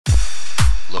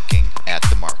Looking at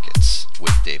the Markets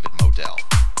with David Modell.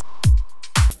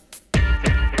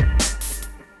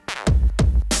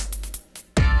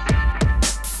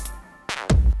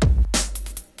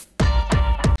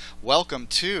 Welcome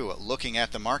to Looking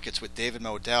at the Markets with David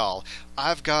Modell.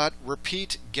 I've got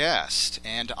repeat guest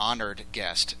and honored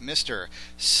guest, Mr.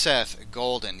 Seth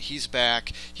Golden. He's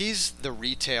back. He's the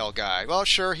retail guy. Well,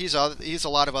 sure, he's a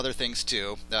lot of other things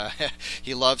too.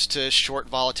 He loves to short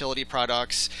volatility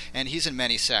products, and he's in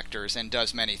many sectors and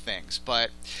does many things.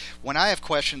 But when I have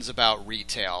questions about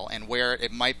retail and where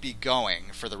it might be going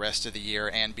for the rest of the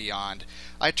year and beyond,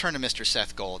 I turn to Mr.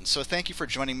 Seth Golden. So thank you for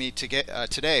joining me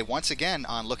today once again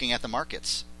on Looking at the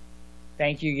Markets.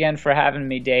 Thank you again for having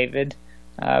me, David.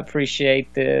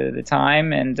 Appreciate the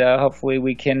time, and hopefully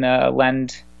we can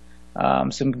lend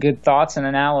some good thoughts and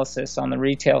analysis on the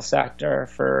retail sector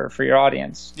for your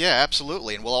audience. Yeah,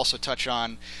 absolutely. And we'll also touch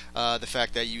on the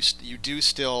fact that you do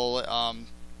still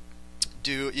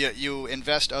you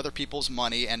invest other people's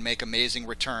money and make amazing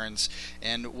returns,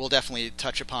 and we'll definitely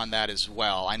touch upon that as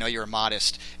well. I know you're a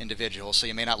modest individual, so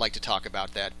you may not like to talk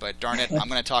about that, but darn it, I'm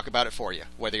going to talk about it for you,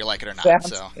 whether you like it or not.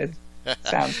 Sounds good.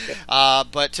 Sounds good.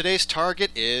 But today's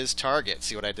target is Target.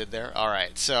 See what I did there? All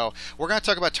right. So we're going to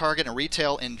talk about Target and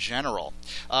retail in general.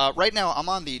 Right now, I'm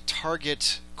on the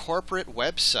Target corporate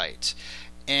website.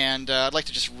 And I'd like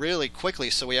to just really quickly,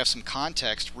 so we have some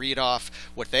context, read off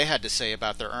what they had to say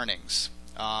about their earnings.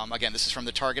 Again, this is from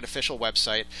the Target official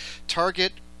website.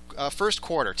 Target first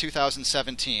quarter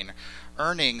 2017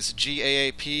 earnings,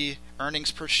 GAAP earnings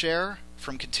per share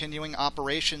from continuing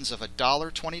operations of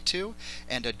 $1.22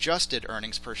 and adjusted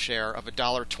earnings per share of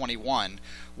 $1.21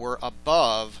 were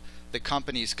above the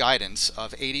company's guidance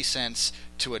of 80 cents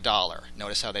to $1.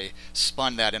 Notice how they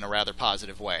spun that in a rather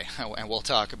positive way, and we'll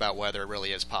talk about whether it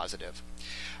really is positive.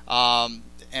 And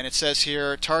it says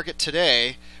here, Target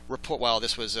today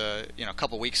this was a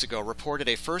couple weeks ago, reported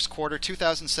a first quarter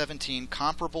 2017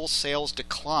 comparable sales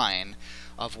decline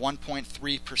of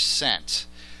 1.3%.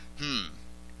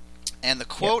 And the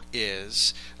quote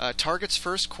is, Target's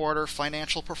first quarter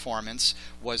financial performance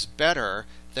was better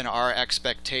than our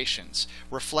expectations,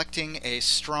 reflecting a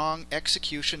strong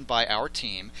execution by our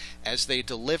team as they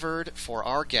delivered for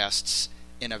our guests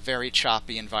in a very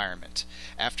choppy environment.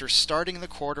 After starting the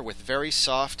quarter with very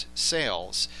soft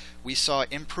sales, we saw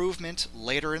improvement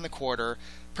later in the quarter,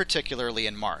 particularly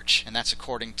in March. And that's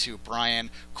according to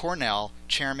Brian Cornell,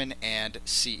 Chairman and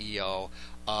CEO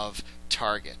of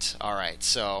Target. All right,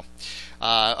 so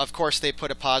of course they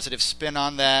put a positive spin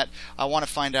on that. I want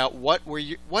to find out what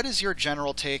is your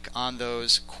general take on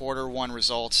those quarter one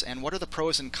results, and what are the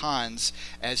pros and cons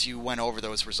as you went over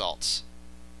those results?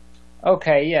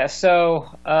 Okay, yeah, so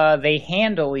they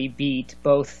handily beat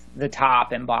both the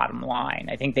top and bottom line.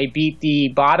 I think they beat the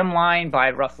bottom line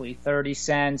by roughly 30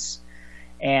 cents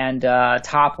and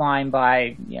top line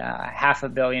by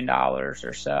 $500 million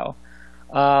or so.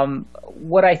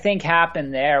 What I think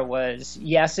happened there was,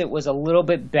 yes, it was a little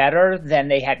bit better than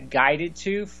they had guided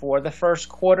to for the first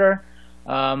quarter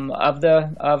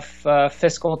of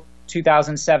fiscal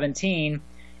 2017,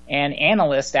 and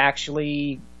analysts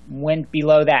actually went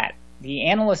below that. The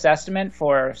analyst estimate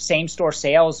for same-store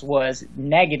sales was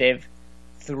negative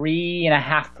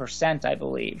 3.5%, I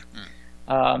believe.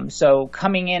 So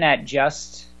coming in at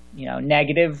just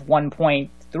negative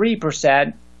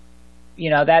 1.3%.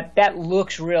 That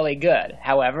looks really good.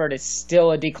 However, it is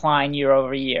still a decline year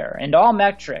over year. And all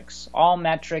metrics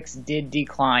did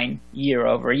decline year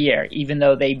over year, even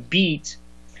though they beat,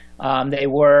 they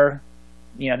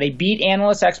beat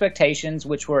analyst expectations,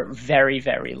 which were very,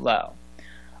 very low.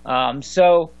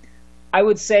 So I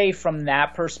would say from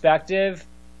that perspective,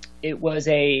 it was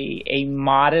a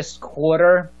modest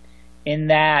quarter in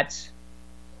that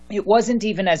it wasn't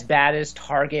even as bad as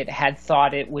Target had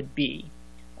thought it would be.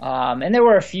 And there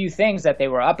were a few things that they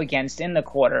were up against in the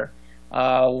quarter,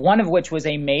 one of which was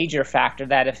a major factor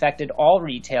that affected all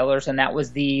retailers, and that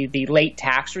was the late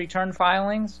tax return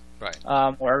filings, right.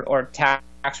 or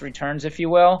tax returns, if you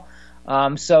will.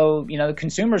 So the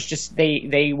consumers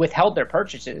they withheld their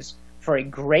purchases for a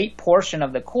great portion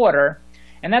of the quarter,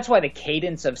 and that's why the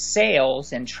cadence of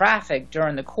sales and traffic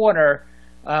during the quarter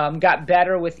got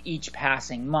better with each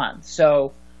passing month.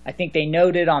 So I think they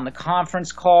noted on the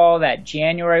conference call that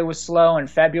January was slow and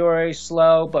February was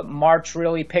slow, but March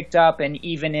really picked up, and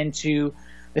even into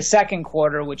the second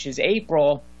quarter, which is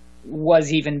April,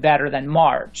 was even better than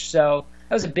March. So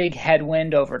that was a big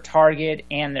headwind over Target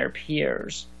and their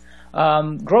peers.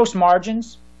 Gross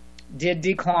margins did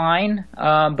decline,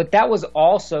 but that was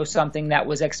also something that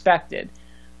was expected.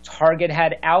 Target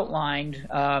had outlined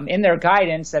in their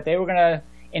guidance that they were going to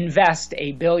invest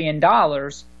 $1 billion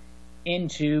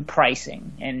into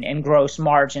pricing and gross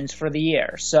margins for the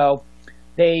year. So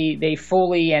they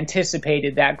fully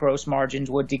anticipated that gross margins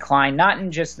would decline, not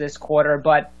in just this quarter,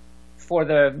 but for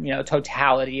the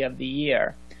totality of the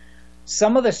year.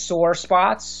 Some of the sore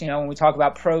spots, when we talk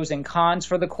about pros and cons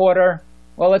for the quarter,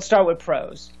 well, let's start with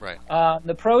pros. Right.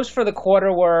 The pros for the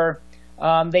quarter were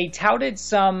they touted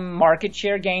some market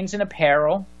share gains in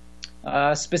apparel,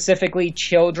 specifically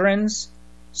children's,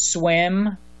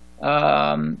 swim,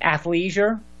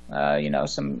 athleisure,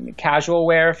 some casual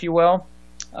wear, if you will.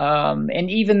 And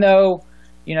even though,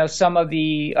 some of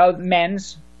the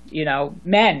men's,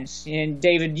 and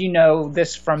David,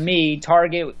 this from me,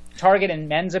 Target and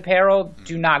men's apparel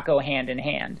do not go hand in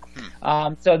hand.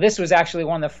 So this was actually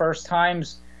one of the first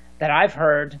times that I've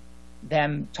heard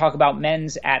them talk about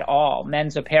men's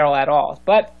apparel at all.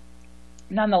 But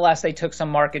nonetheless, they took some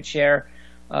market share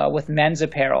with men's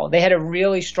apparel. They had a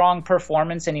really strong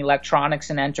performance in electronics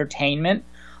and entertainment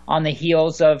on the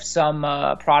heels of some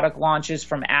product launches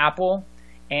from Apple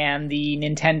and the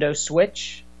Nintendo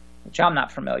Switch, which I'm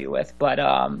not familiar with. But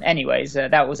anyways,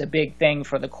 that was a big thing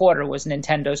for the quarter, was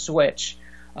Nintendo Switch.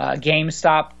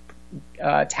 GameStop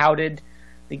touted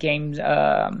the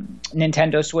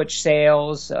Nintendo Switch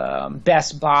sales.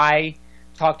 Best Buy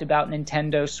talked about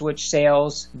Nintendo Switch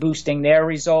sales boosting their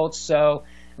results. So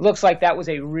it looks like that was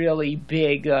a really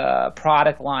big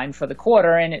product line for the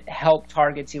quarter, and it helped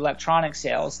Target's electronic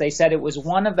sales. They said it was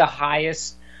one of the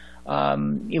highest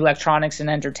electronics and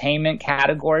entertainment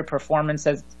category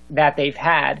performances that they've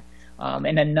had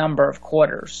in a number of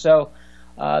quarters. So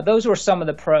those were some of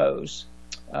the pros.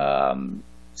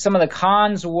 Some of the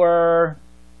cons were,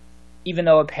 even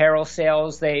though apparel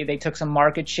sales, they took some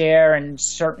market share and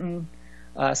certain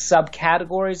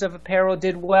subcategories of apparel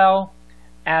did well,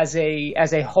 as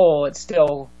a whole, it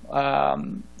still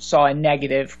saw a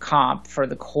negative comp for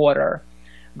the quarter.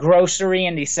 Grocery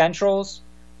and essentials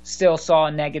still saw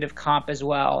a negative comp as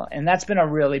well, and that's been a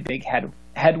really big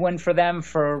headwind for them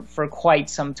for quite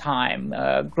some time.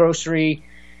 Grocery,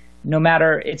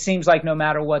 it seems like no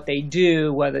matter what they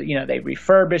do, whether they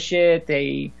refurbish it,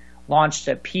 they launched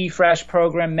a P-Fresh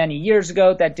program many years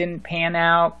ago that didn't pan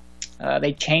out.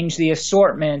 They changed the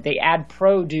assortment, they add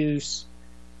produce.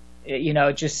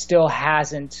 It just still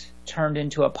hasn't turned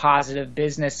into a positive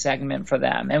business segment for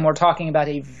them. And we're talking about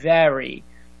a very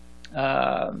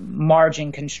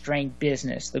margin-constrained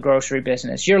business, the grocery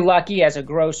business. You're lucky as a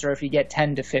grocer if you get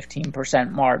 10 to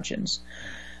 15% margins.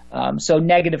 So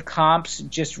negative comps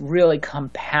just really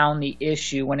compound the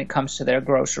issue when it comes to their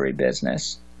grocery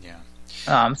business.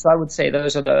 Yeah. So I would say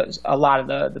those are a lot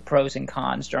of the pros and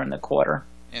cons during the quarter.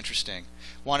 Interesting.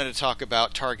 Wanted to talk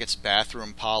about Target's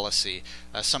bathroom policy.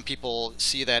 Some people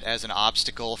see that as an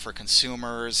obstacle for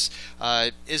consumers.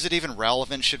 Is it even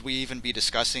relevant? Should we even be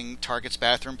discussing Target's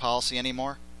bathroom policy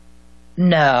anymore?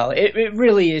 No, it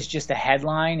really is just a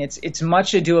headline. It's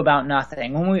much ado about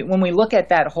nothing. When we look at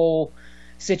that whole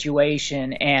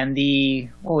situation and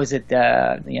there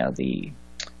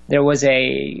was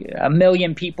a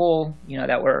million people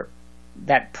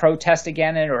that protest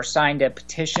against it or signed a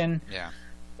petition. Yeah.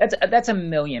 That's a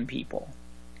million people.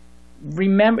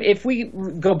 Remember, if we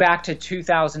go back to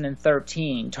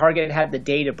 2013, Target had the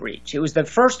data breach. It was the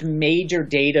first major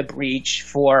data breach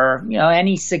for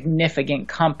any significant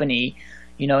company,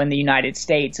 in the United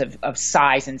States of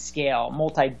size and scale,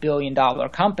 multi-billion-dollar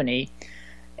company,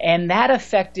 and that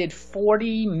affected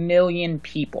 40 million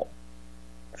people.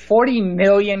 40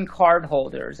 million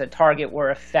cardholders at Target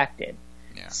were affected.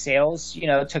 Yeah. Sales,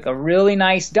 took a really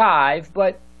nice dive,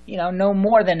 but no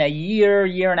more than a year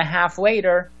and a half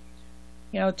later,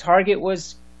 Target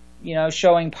was,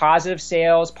 showing positive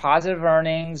sales, positive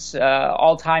earnings,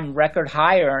 all-time record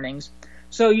high earnings.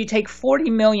 So you take 40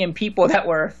 million people that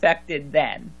were affected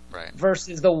then, right,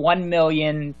 versus the 1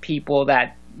 million people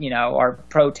that, are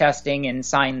protesting and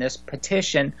signed this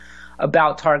petition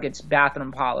about Target's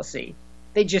bathroom policy.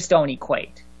 They just don't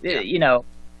equate. Yeah.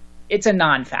 It's a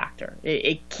non-factor.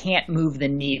 It can't move the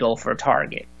needle for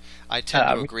Target. I tend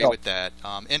to agree with that.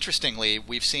 Interestingly,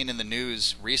 we've seen in the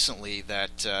news recently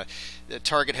that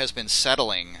Target has been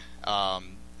settling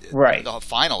right.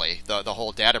 Finally, the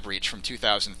whole data breach from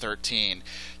 2013.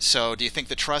 So do you think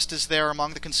the trust is there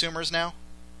among the consumers now?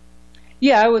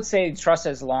 Yeah, I would say trust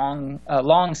has long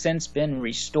since been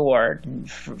restored.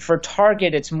 For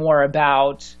Target, it's more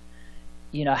about,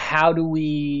 how do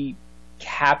we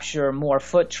capture more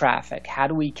foot traffic? How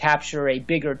do we capture a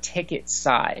bigger ticket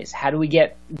size? How do we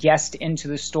get guests into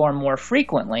the store more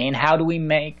frequently? And how do we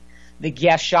make the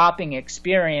guest shopping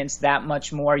experience that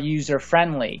much more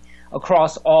user-friendly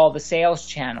across all the sales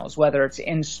channels, whether it's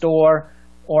in-store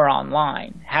or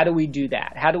online? How do we do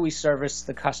that? How do we service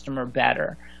the customer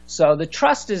better? So the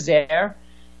trust is there.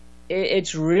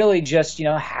 It's really just,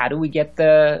 how do we get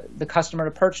the customer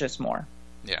to purchase more?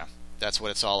 Yeah, that's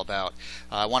what it's all about.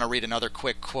 I want to read another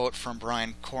quick quote from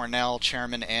Brian Cornell,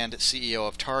 Chairman and CEO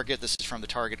of Target. This is from the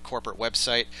Target corporate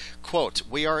website. Quote,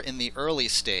 "We are in the early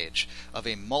stage of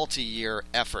a multi-year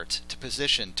effort to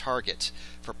position Target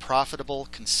for profitable,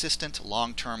 consistent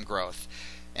long-term growth.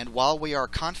 And while we are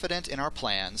confident in our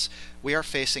plans, we are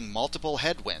facing multiple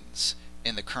headwinds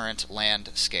in the current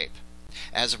landscape.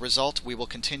 As a result, we will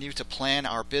continue to plan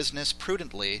our business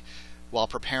prudently while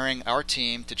preparing our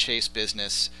team to chase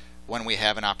business when we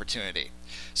have an opportunity."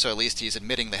 So at least he's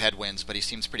admitting the headwinds, but he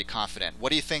seems pretty confident.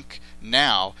 What do you think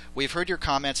now? We've heard your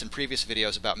comments in previous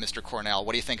videos about Mr. Cornell.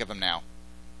 What do you think of him now?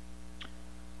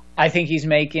 I think he's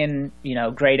making,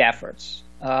 great efforts.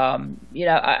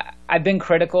 I've been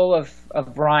critical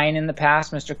of Brian in the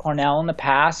past, Mr. Cornell in the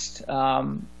past.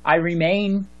 I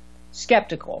remain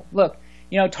skeptical. Look,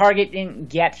 Target didn't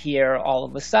get here all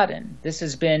of a sudden. This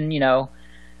has been,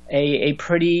 a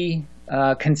pretty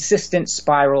consistent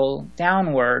spiral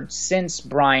downward since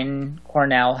Brian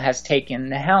Cornell has taken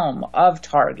the helm of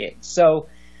Target. So,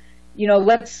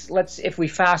 let's if we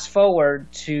fast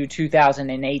forward to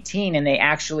 2018 and they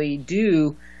actually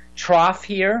do trough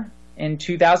here in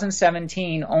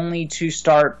 2017, only to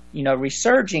start,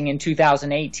 resurging in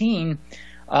 2018.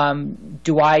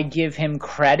 Do I give him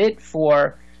credit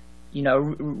for,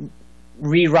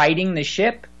 rewriting the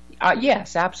ship?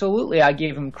 Yes, absolutely. I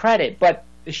give him credit, but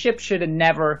the ship should have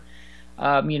never,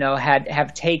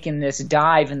 have taken this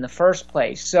dive in the first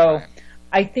place. So Right.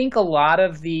 I think a lot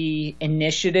of the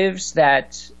initiatives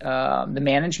that the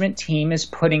management team is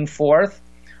putting forth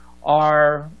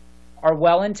are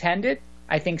well intended.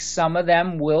 I think some of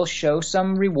them will show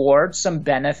some rewards, some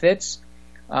benefits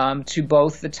to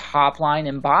both the top line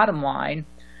and bottom line,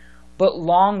 but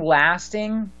long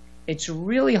lasting, it's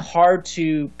really hard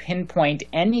to pinpoint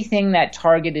anything that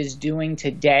Target is doing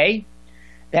today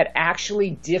that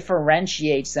actually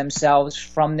differentiates themselves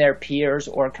from their peers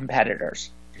or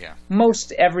competitors. Yeah.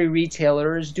 Most every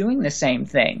retailer is doing the same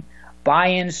thing. Buy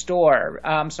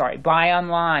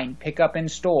online, pick up in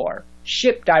store,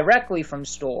 ship directly from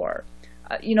store.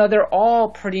 They're all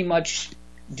pretty much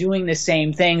doing the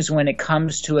same things when it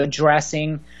comes to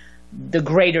addressing the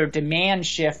greater demand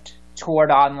shift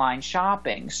toward online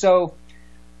shopping. So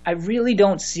I really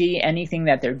don't see anything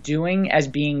that they're doing as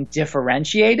being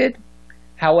differentiated.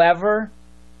 However,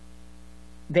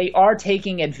 they are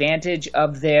taking advantage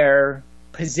of their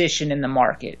position in the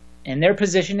market, and their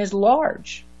position is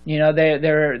large.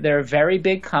 They're a very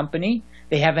big company.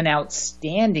 They have an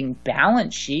outstanding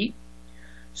balance sheet.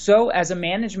 So as a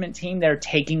management team, they're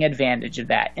taking advantage of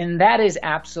that. And that is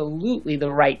absolutely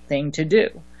the right thing to do.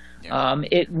 Yeah.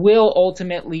 It will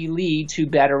ultimately lead to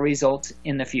better results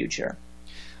in the future.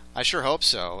 I sure hope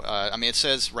so. It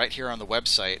says right here on the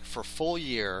website, for full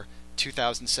year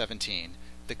 2017,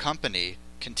 the company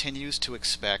continues to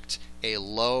expect a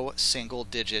low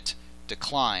single-digit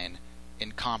decline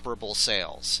in comparable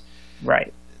sales.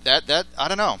 Right. That I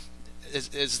don't know.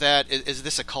 Is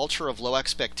this a culture of low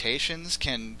expectations?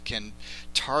 Can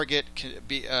Target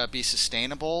be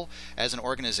sustainable as an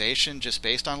organization just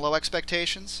based on low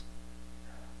expectations?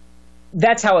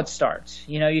 That's how it starts.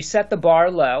 You set the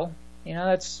bar low.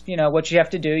 That's what you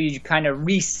have to do. You kind of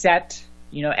reset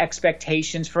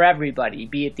expectations for everybody,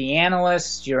 be it the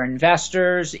analysts, your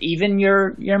investors, even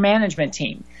your management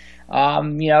team.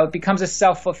 It becomes a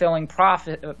self-fulfilling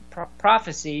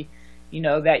prophecy.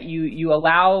 That you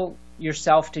allow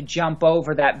yourself to jump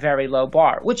over that very low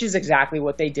bar, which is exactly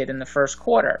what they did in the first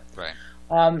quarter. Right.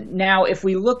 Now, if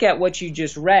we look at what you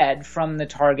just read from the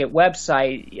Target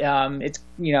website, it's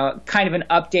kind of an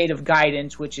update of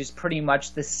guidance, which is pretty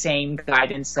much the same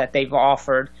guidance that they've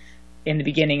offered in the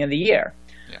beginning of the year.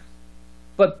 Yeah.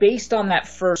 But based on that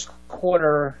first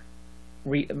quarter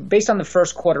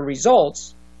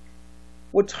results,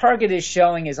 what Target is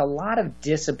showing is a lot of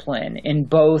discipline in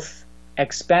both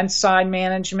expense side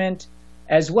management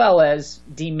as well as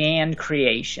demand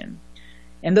creation.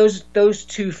 And those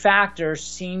two factors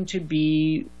seem to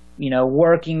be,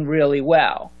 working really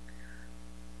well.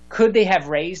 Could they have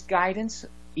raised guidance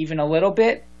even a little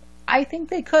bit? I think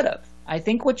they could have. I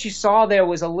think what you saw there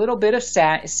was a little bit of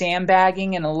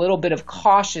sandbagging and a little bit of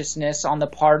cautiousness on the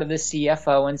part of the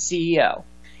CFO and CEO.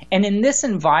 And in this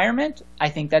environment, I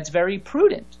think that's very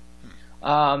prudent.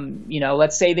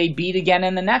 Let's say they beat again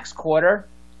in the next quarter,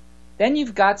 then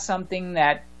you've got something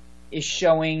that is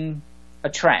showing a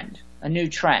trend, a new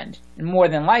trend. And more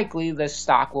than likely, the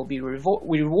stock will be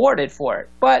rewarded for it.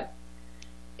 But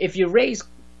if you raise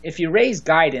if you raise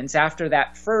guidance after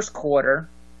that first quarter,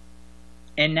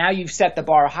 and now you've set the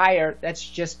bar higher, that's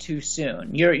just too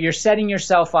soon. You're setting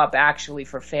yourself up actually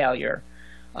for failure.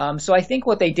 So I think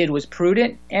what they did was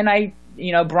prudent. And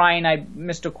Brian,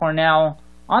 Mr. Cornell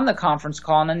on the conference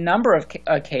call on a number of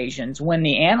occasions when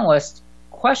the analyst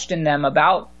questioned them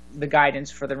about the guidance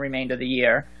for the remainder of the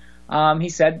year, he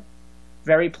said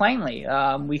very plainly,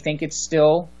 we think it's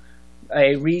still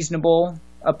a reasonable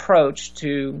approach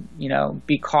to,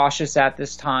 be cautious at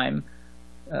this time.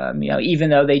 Even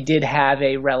though they did have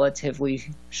a relatively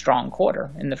strong quarter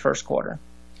in the first quarter.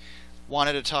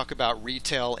 Wanted to talk about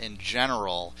retail in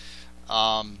general.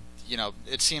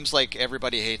 It seems like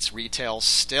everybody hates retail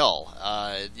still.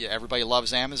 Everybody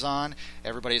loves Amazon.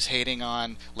 Everybody's hating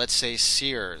on, let's say,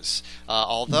 Sears.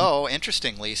 Although,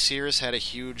 interestingly, Sears had a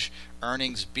huge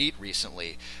earnings beat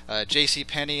recently.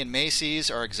 JCPenney and Macy's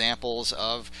are examples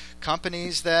of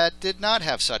companies that did not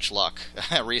have such luck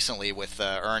recently with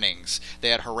earnings. They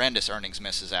had horrendous earnings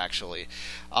misses, actually.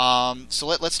 So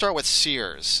let's start with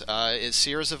Sears. Is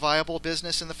Sears a viable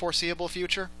business in the foreseeable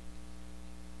future?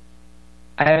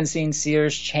 I haven't seen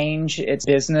Sears change its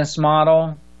business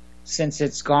model since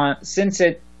it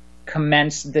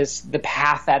commenced the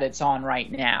path that it's on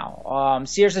right now.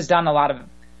 Sears has done a lot of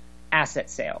asset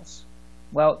sales.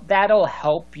 Well, that'll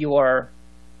help what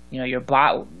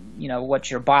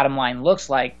your bottom line looks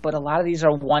like, but a lot of these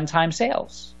are one-time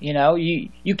sales.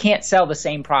 You can't sell the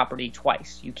same property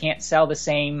twice. You can't sell the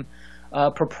same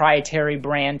proprietary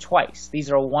brand twice.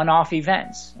 These are one-off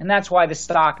events, and that's why the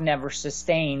stock never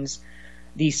sustains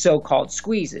these so-called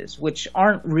squeezes, which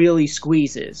aren't really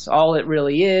squeezes. All it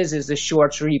really is the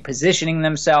shorts repositioning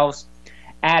themselves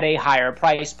at a higher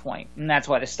price point, and that's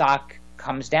why the stock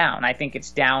comes down. I think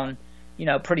it's down,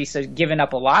 giving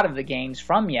up a lot of the gains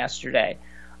from yesterday.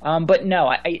 But no,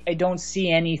 I don't see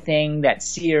anything that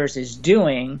Sears is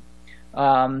doing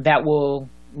that will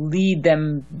lead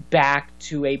them back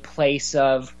to a place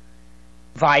of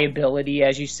viability,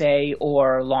 as you say,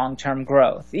 or long-term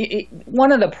growth.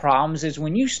 One of the problems is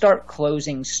when you start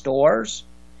closing stores,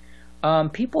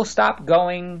 people stop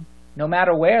going no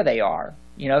matter where they are.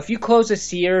 If you close a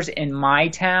Sears in my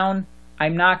town,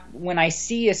 when I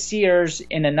see a Sears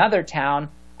in another town,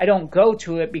 I don't go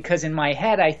to it because in my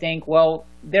head I think, well,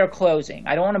 they're closing.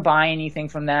 I don't want to buy anything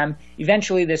from them.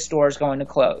 Eventually this store is going to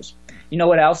close. You know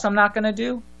what else I'm not going to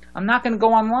do? I'm not going to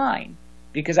go online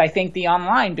because I think the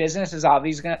online business is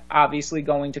obviously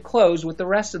going to close with the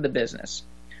rest of the business.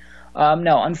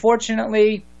 No,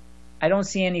 unfortunately, I don't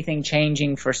see anything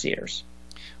changing for Sears.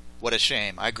 What a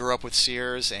shame. I grew up with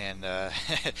Sears, and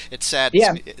it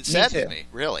saddens me. It saddens me,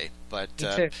 really. But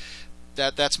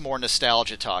that's more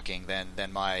nostalgia talking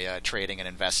than my trading and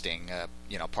investing,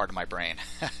 part of my brain.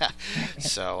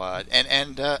 So,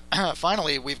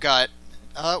 finally, we've got.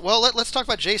 Let's talk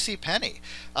about JCPenney.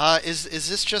 Is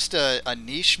this just a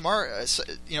niche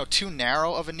too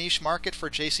narrow of a niche market for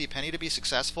JCPenney to be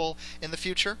successful in the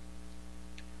future?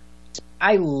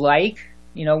 I like.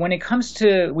 When it comes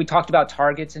to, we talked about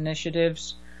Target's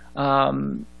initiatives,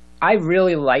 I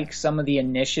really like some of the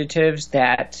initiatives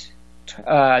that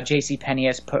JCPenney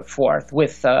has put forth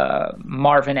with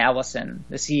Marvin Ellison,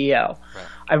 the CEO. Right.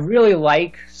 I really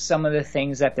like some of the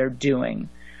things that they're doing.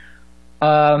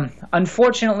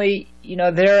 Unfortunately,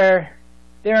 they're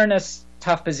in a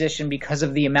tough position because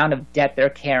of the amount of debt they're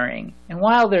carrying. And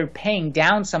while they're paying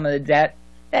down some of the debt,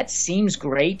 that seems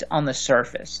great on the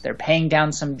surface. They're paying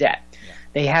down some debt. Yeah.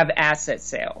 They have asset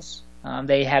sales.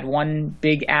 They had one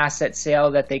big asset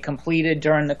sale that they completed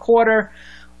during the quarter,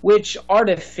 which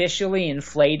artificially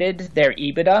inflated their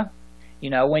EBITDA.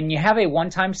 When you have a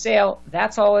one-time sale,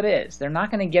 that's all it is. They're not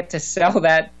going to get to sell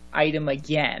that item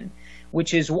again,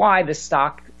 which is why the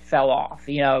stock fell off.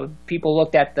 People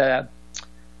looked at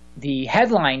the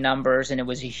headline numbers and it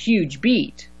was a huge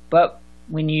beat, but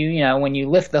when you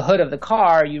lift the hood of the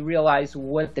car, you realize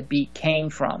what the beat came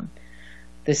from.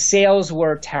 The sales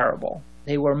were terrible.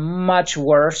 They were much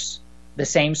worse. The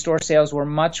same-store sales were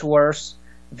much worse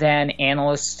than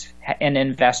analysts and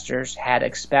investors had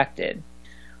expected.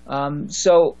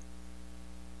 So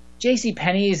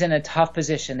JCPenney is in a tough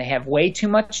position. They have way too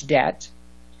much debt,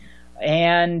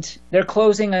 and they're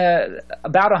closing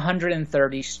about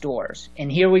 130 stores.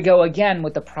 And here we go again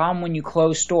with the problem when you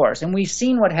close stores. And we've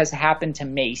seen what has happened to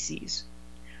Macy's.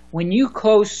 When you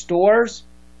close stores,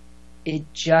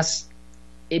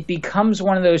 it becomes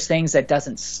one of those things that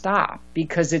doesn't stop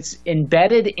because it's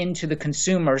embedded into the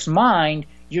consumer's mind.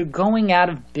 You're going out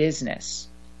of business.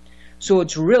 So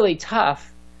it's really tough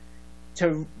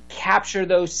to capture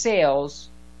those sales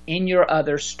in your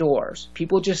other stores.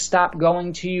 People just stop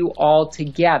going to you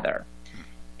altogether.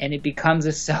 and it becomes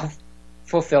a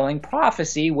self-fulfilling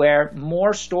prophecy where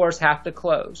more stores have to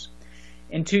close.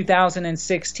 In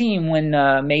 2016, when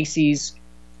Macy's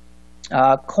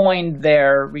coined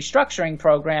their restructuring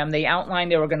program, they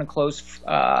outlined they were going to close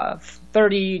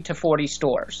 30 to 40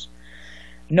 stores.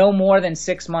 No more than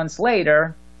 6 months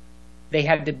later, they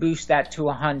had to boost that to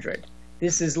 100.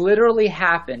 This has literally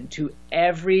happened to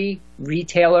every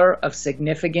retailer of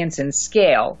significance and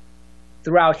scale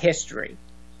throughout history.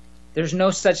 There's no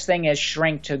such thing as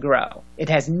shrink to grow. It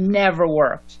has never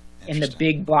worked in the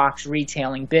big box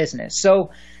retailing business. So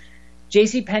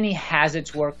JCPenney has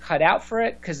its work cut out for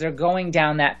it because they're going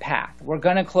down that path. We're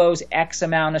going to close X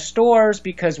amount of stores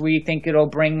because we think it'll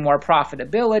bring more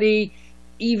profitability,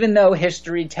 even though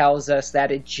history tells us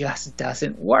that it just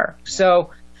doesn't work. So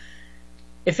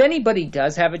if anybody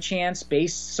does have a chance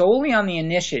based solely on the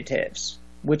initiatives,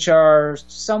 which are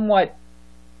somewhat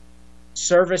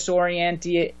service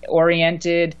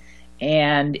oriented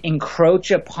and encroach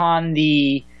upon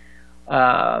the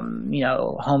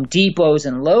Home Depots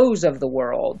and Lowe's of the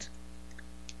world,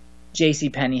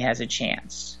 JCPenney has a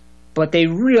chance. But they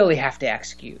really have to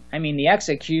execute. I mean, the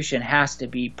execution has to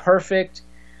be perfect.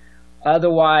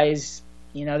 Otherwise,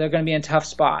 they're going to be in a tough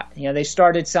spot. They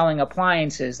started selling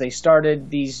appliances. They started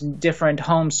these different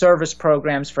home service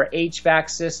programs for HVAC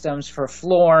systems, for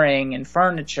flooring and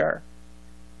furniture.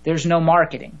 There's no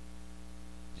marketing.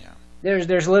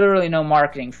 There's literally no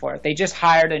marketing for it. They just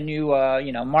hired a new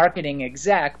marketing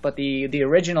exec, but the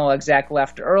original exec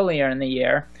left earlier in the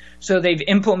year. So they've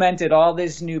implemented all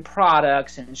these new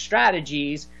products and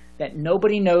strategies that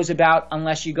nobody knows about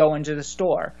unless you go into the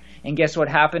store. And guess what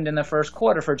happened in the first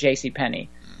quarter for JCPenney?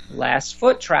 Less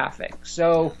foot traffic.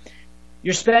 So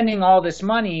you're spending all this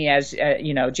money as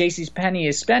JCPenney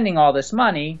is spending all this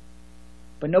money,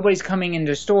 but nobody's coming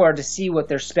into the store to see what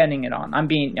they're spending it on.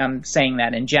 I'm saying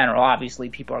that in general. Obviously,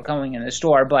 people are going in the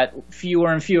store, but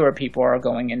fewer and fewer people are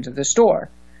going into the store.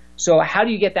 So how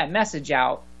do you get that message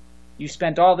out? You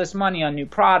spent all this money on new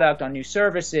product, on new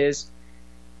services.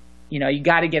 You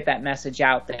got to get that message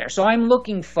out there. So I'm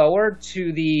looking forward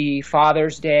to the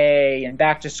Father's Day and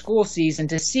back to school season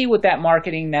to see what that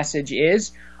marketing message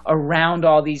is around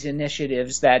all these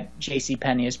initiatives that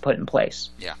JCPenney has put in place.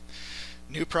 Yeah.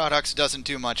 New products doesn't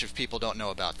do much if people don't know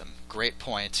about them. Great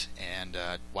point, and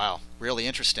wow, really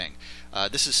interesting.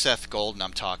 This is Seth Golden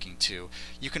I'm talking to.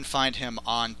 You can find him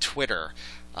on Twitter.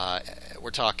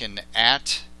 We're talking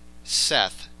at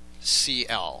Seth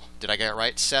CL. Did I get it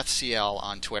right? Seth CL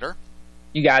on Twitter.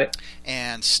 You got it.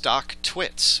 And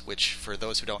StockTwits, which for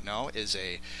those who don't know is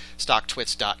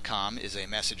StockTwits.com is a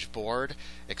message board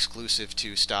exclusive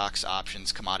to stocks,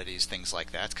 options, commodities, things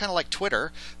like that. It's kind of like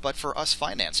Twitter, but for us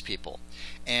finance people.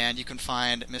 And you can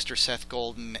find Mr. Seth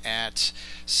Golden at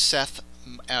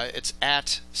it's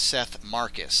at Seth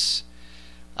Marcus.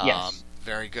 Yes.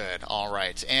 Very good. All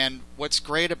right. And what's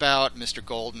great about Mr.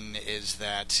 Golden is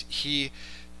that he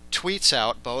tweets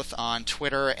out both on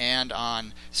Twitter and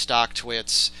on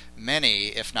StockTwits many,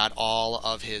 if not all,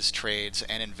 of his trades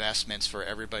and investments for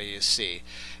everybody to see.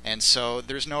 And so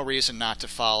there's no reason not to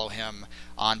follow him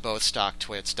on both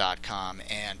StockTwits.com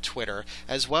and Twitter,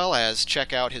 as well as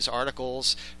check out his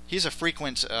articles. He's a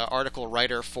frequent article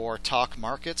writer for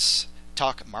TalkMarkets.com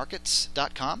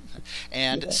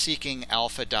and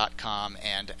SeekingAlpha.com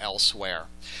and elsewhere.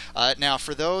 Now,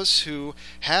 for those who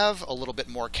have a little bit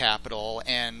more capital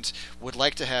and would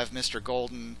like to have Mr.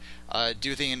 Golden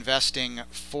do the investing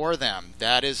for them,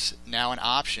 that is now an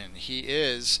option. He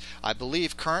is, I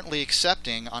believe, currently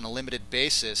accepting on a limited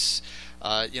basis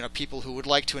people who would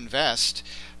like to invest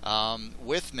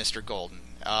with Mr. Golden.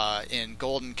 In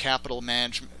Golden Capital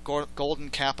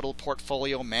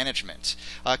Portfolio Management.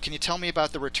 Can you tell me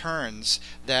about the returns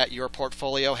that your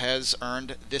portfolio has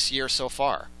earned this year so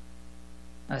far?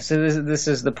 So this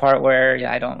is the part where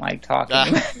I don't like talking.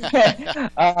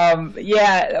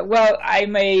 Well,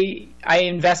 I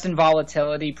invest in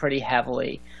volatility pretty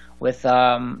heavily with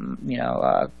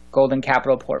Golden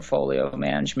Capital Portfolio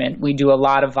Management. We do a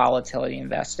lot of volatility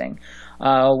investing.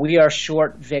 We are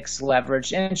short VIX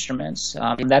leveraged instruments.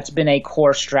 That's been a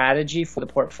core strategy for the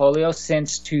portfolio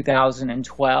since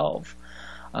 2012.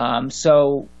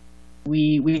 So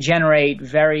we generate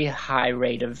very high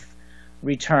rate of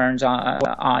returns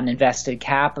on invested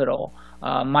capital.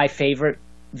 My favorite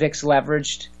VIX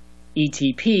leveraged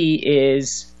ETP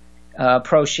is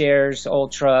ProShares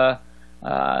Ultra,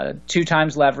 2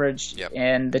 times leveraged, yep.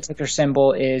 And the ticker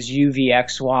symbol is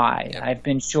UVXY. Yep. I've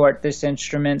been short this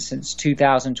instrument since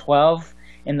 2012.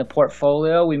 In the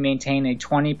portfolio, we maintain a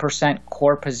 20%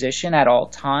 core position at all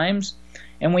times,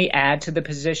 and we add to the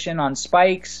position on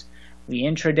spikes. We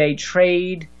intraday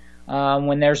trade.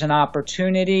 when there's an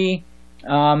opportunity.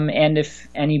 And if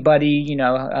anybody,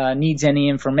 needs any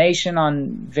information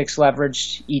on VIX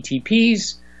leveraged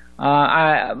ETPs,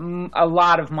 a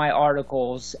lot of my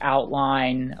articles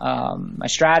outline my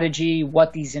strategy,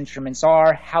 what these instruments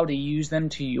are, how to use them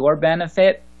to your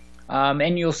benefit.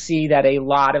 And you'll see that a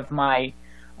lot of my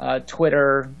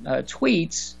Twitter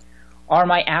tweets are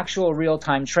my actual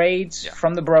real-time trades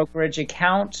from the brokerage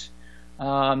account,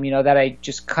 that I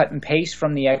just cut and paste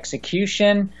from the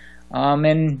execution.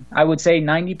 And I would say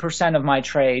 90% of my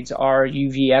trades are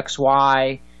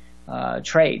UVXY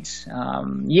trades.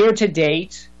 Year to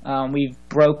date, we've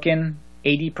broken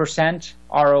 80%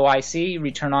 ROIC,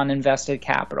 return on invested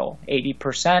capital,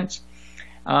 80%.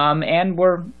 And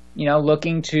we're,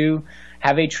 looking to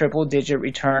have a triple-digit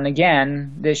return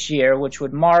again this year, which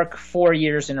would mark 4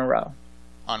 years in a row.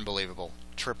 Unbelievable.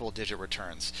 Triple-digit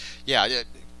returns. Yeah.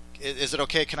 Is it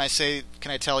okay? Can I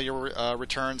tell your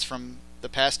returns from the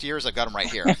past years? I've got them right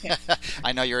here.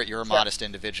 I know you're a modest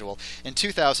individual. In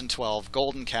 2012,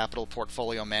 Golden Capital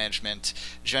Portfolio Management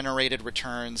generated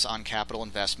returns on capital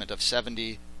investment of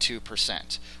 72%.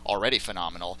 Already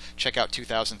phenomenal. Check out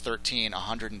 2013,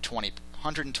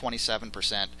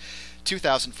 127%.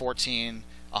 2014,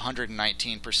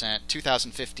 119%.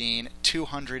 2015,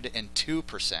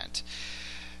 202%.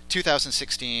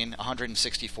 2016,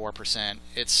 164%.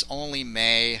 It's only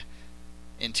May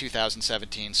in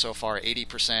 2017 so far,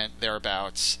 80%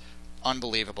 thereabouts.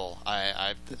 Unbelievable.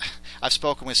 I've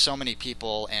spoken with so many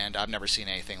people and I've never seen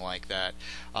anything like that.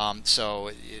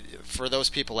 So for those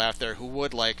people out there who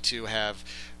would like to have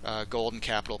Golden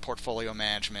Capital Portfolio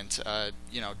Management,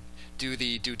 do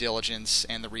the due diligence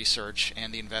and the research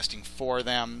and the investing for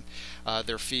them.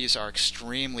 Their fees are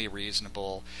extremely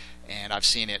reasonable, and I've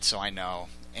seen it, so I know.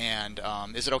 And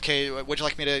is it okay? Would you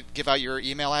like me to give out your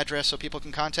email address so people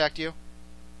can contact you?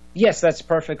 Yes, that's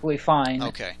perfectly fine.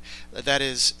 Okay. That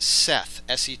is Seth,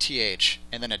 S-E-T-H,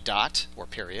 and then a dot, or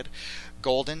period,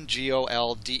 Golden,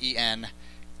 Golden,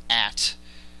 at,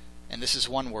 and this is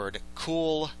one word,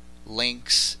 Cool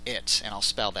Links It, and I'll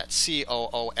spell that,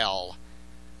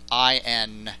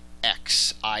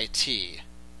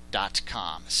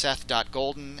 COOLINXIT.com.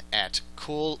 Seth.Golden at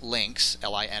coollinks,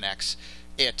 L-I-N-X,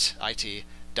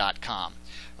 it.com.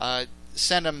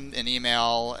 Send him an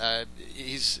email.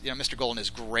 Mr. Golden is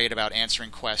great about answering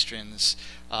questions,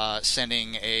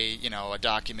 sending a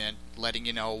document, letting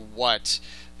you know what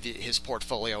his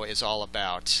portfolio is all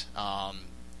about.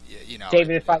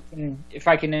 David, if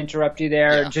I can interrupt you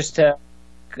there, just to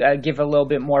give a little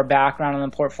bit more background on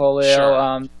the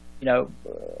portfolio. Sure.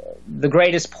 The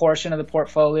greatest portion of the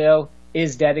portfolio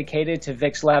is dedicated to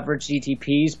VIX leveraged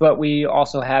ETPs, but we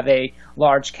also have a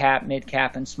large cap, mid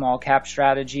cap, and small cap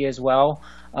strategy as well.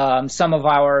 Some of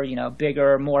our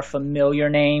bigger, more familiar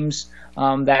names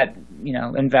that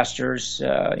investors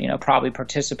probably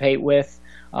participate with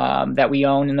that we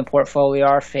own in the portfolio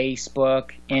are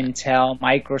Facebook, Intel,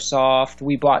 Microsoft.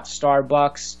 We bought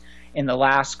Starbucks in the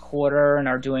last quarter and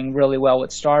are doing really well with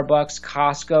Starbucks.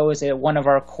 Costco is one of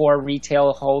our core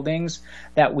retail holdings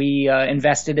that we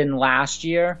invested in last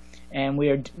year, and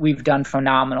we've done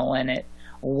phenomenal in it.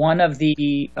 One of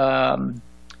the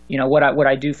what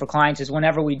I do for clients is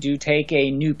whenever we do take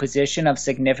a new position of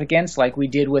significance, like we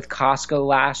did with Costco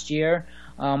last year,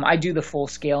 I do the full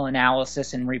scale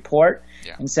analysis and report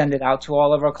and send it out to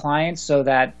all of our clients so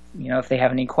that if they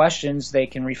have any questions, they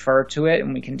can refer to it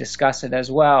and we can discuss it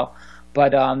as well.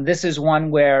 But this is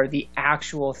one where the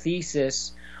actual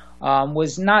thesis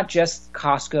was not just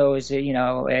Costco is a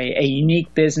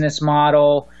unique business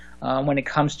model when it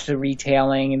comes to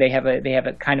retailing. They have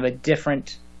a kind of a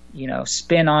different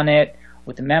spin on it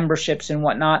with the memberships and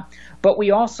whatnot. But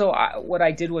we also what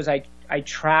I did was I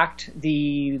tracked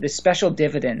the special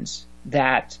dividends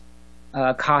that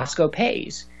Costco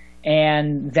pays.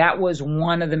 And that was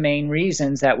one of the main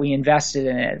reasons that we invested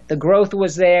in it. The growth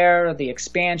was there, the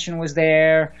expansion was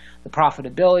there, the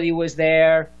profitability was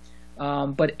there.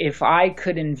 But if I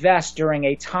could invest during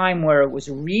a time where it was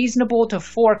reasonable to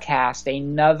forecast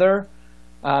another,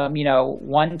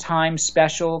 one-time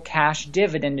special cash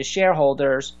dividend to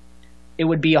shareholders, it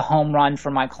would be a home run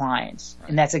for my clients. Right.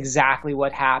 And that's exactly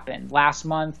what happened. Last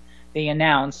month, they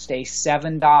announced a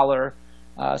 $7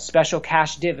 special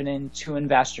cash dividend to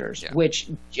investors, which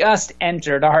just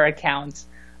entered our account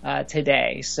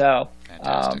today. So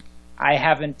I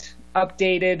haven't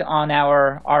updated on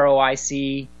our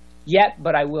ROIC yet,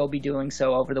 but I will be doing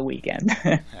so over the weekend.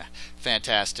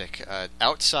 Fantastic.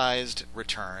 Outsized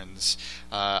returns.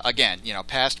 Again,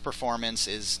 past performance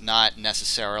is not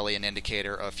necessarily an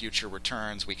indicator of future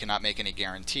returns. We cannot make any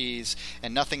guarantees,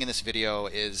 and nothing in this video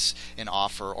is an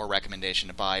offer or recommendation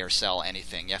to buy or sell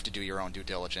anything. You have to do your own due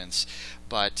diligence.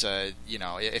 But,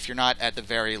 if you're not at the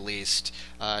very least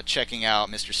checking out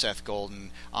Mr. Seth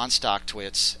Golden on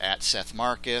StockTwits, at Seth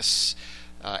Marcus,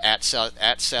 at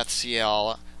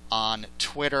SethCL on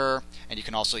Twitter, and you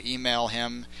can also email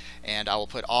him, and I will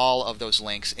put all of those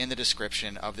links in the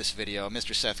description of this video.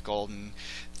 Mr. Seth Golden,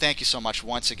 thank you so much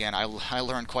once again. I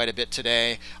learned quite a bit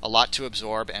today, a lot to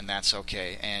absorb, and that's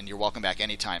okay. And you're welcome back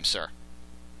anytime, sir.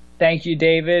 Thank you,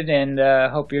 David, and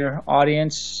hope your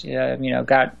audience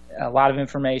got a lot of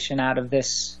information out of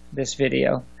this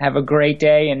video. Have a great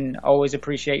day, and always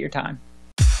appreciate your time.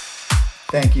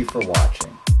 Thank you for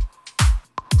watching.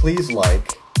 Please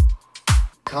like,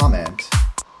 comment,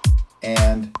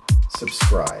 and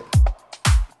subscribe.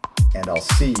 And I'll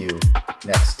see you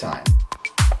next time.